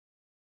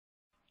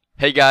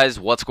Hey guys,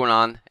 what's going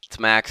on? It's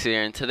Max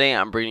here, and today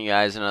I'm bringing you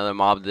guys another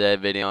Mob of the Dead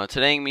video. And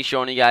today I'm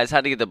showing you guys how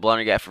to get the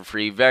Blundergat for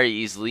free very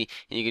easily,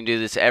 and you can do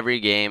this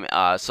every game.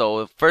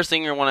 So first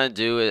thing you want to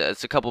do,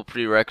 it's a couple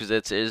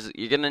prerequisites, is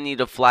you're going to need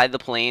to fly the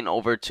plane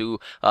over to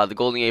the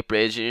Golden Gate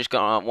Bridge. You're just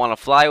going to want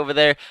to fly over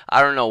there.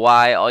 I don't know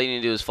why. All you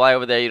need to do is fly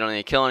over there. You don't need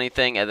to kill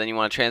anything, and then you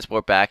want to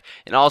transport back.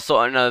 And also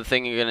another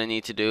thing you're going to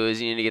need to do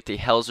is you need to get the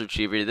Hell's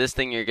Retriever. This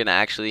thing you're going to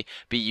actually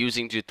be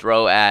using to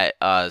throw at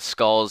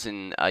skulls,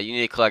 and you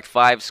need to collect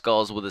 5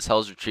 skulls with this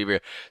Hell's Retriever.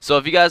 So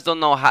if you guys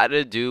don't know how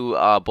to do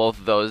both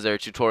of those, there are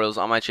tutorials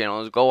on my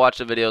channel. Go watch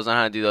the videos on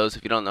how to do those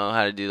if you don't know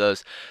how to do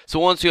those. So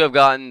once you have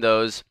gotten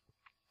those,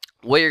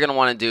 what you're going to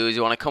want to do is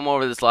you want to come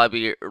over to this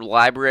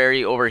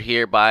library over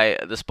here by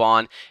the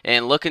spawn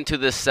and look into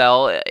this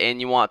cell,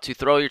 and you want to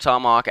throw your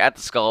tomahawk at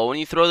the skull. When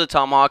you throw the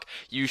tomahawk,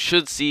 you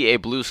should see a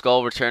blue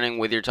skull returning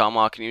with your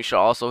tomahawk, and you should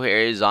also hear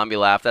a zombie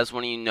laugh. That's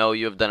when you know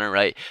you have done it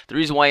right. The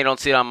reason why you don't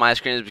see it on my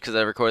screen is because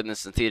I recorded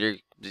this in theater,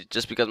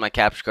 just because my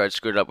capture card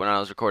screwed up when I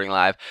was recording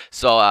live.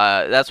 So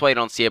that's why you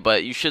don't see it,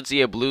 but you should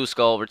see a blue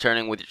skull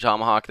returning with your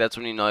tomahawk. That's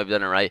when you know you've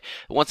done it right.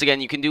 Once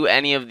again, you can do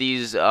any of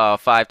these 5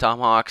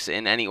 tomahawks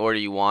in any order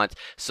you want.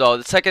 So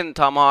the second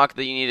tomahawk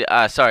that you need,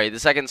 the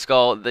second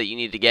skull that you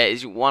need to get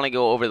is you want to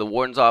go over to the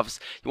warden's office.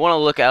 You want to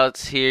look out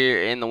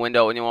here in the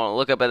window, and you want to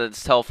look up at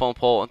this telephone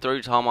pole and throw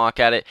your tomahawk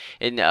at it,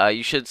 and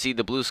you should see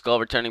the blue skull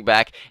returning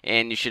back,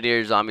 and you should hear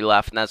a zombie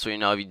laugh, and that's when you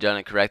know if you've done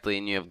it correctly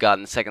and you have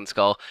gotten the second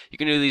skull. You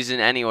can do these in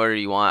any order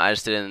you want. I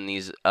just did it in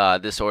these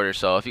this order,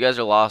 so if you guys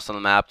are lost on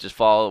the map, just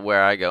follow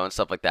where I go and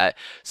stuff like that.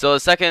 So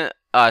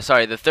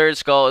the third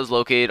skull is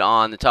located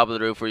on the top of the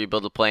roof where you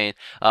build a plane.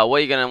 What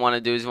you're going to want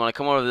to do is you want to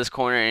come over to this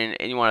corner, and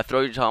you want to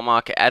throw your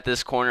tomahawk at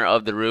this corner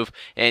of the roof,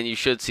 and you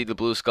should see the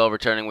blue skull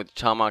returning with your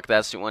tomahawk.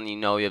 That's when you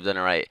know you have done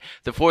it right.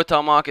 The fourth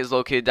tomahawk is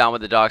located down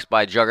with the docks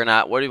by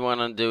Juggernaut. What you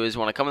want to do is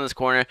you want to come in this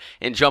corner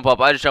and jump up.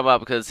 I just jump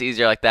up because it's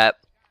easier like that.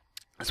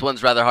 This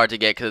one's rather hard to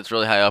get because it's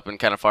really high up and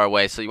kind of far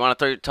away. So you want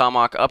to throw your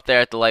tomahawk up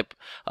there at the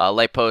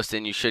light post,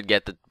 and you should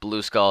get the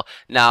blue skull.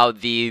 Now,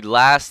 the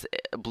last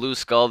blue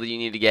skull that you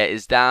need to get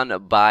is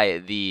down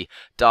by the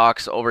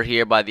docks over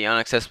here by the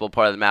inaccessible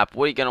part of the map.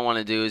 What you're going to want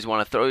to do is you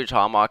want to throw your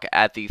tomahawk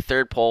at the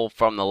third pole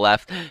from the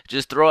left.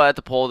 Just throw it at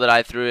the pole that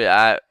I threw it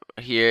at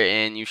here,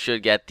 and you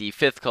should get the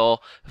fifth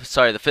skull,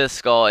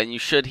 and you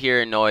should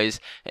hear a noise.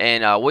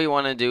 And what you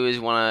want to do is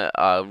you want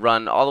to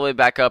run all the way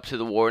back up to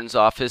the warden's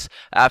office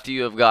after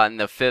you have gotten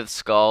the fifth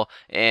skull.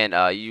 And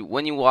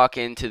when you walk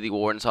into the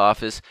warden's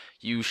office,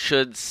 you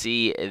should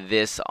see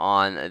this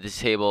on this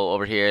table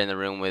over here in the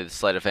room with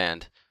sleight of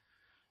hand.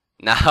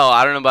 Now,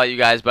 I don't know about you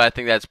guys, but I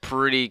think that's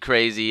pretty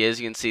crazy. As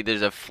you can see,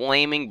 there's a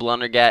flaming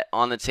Blundergat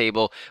on the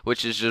table,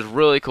 which is just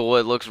really cool.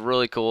 It looks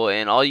really cool,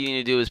 and all you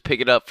need to do is pick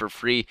it up for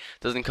free. It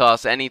doesn't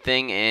cost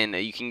anything, and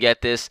you can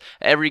get this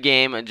every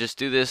game. And just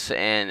do this,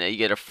 and you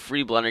get a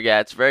free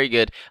Blundergat. It's very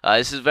good.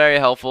 This is very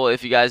helpful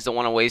if you guys don't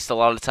want to waste a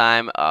lot of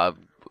time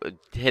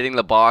hitting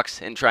the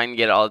box and trying to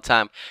get it all the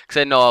time,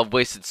 because I know I've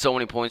wasted so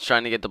many points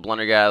trying to get the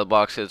Blundergat out of the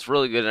box. So it's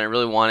really good, and I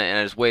really want it, and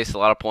I just waste a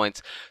lot of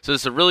points. So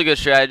it's a really good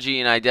strategy,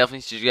 and I definitely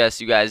suggest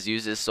you guys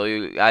use this so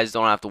you guys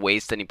don't have to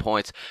waste any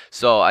points.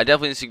 So I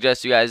definitely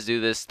suggest you guys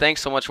do this.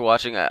 Thanks so much for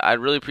watching. I'd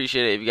really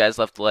appreciate it if you guys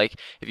left a like,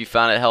 if you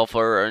found it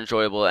helpful or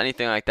enjoyable,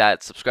 anything like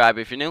that. Subscribe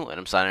if you're new, and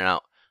I'm signing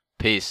out.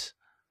 Peace.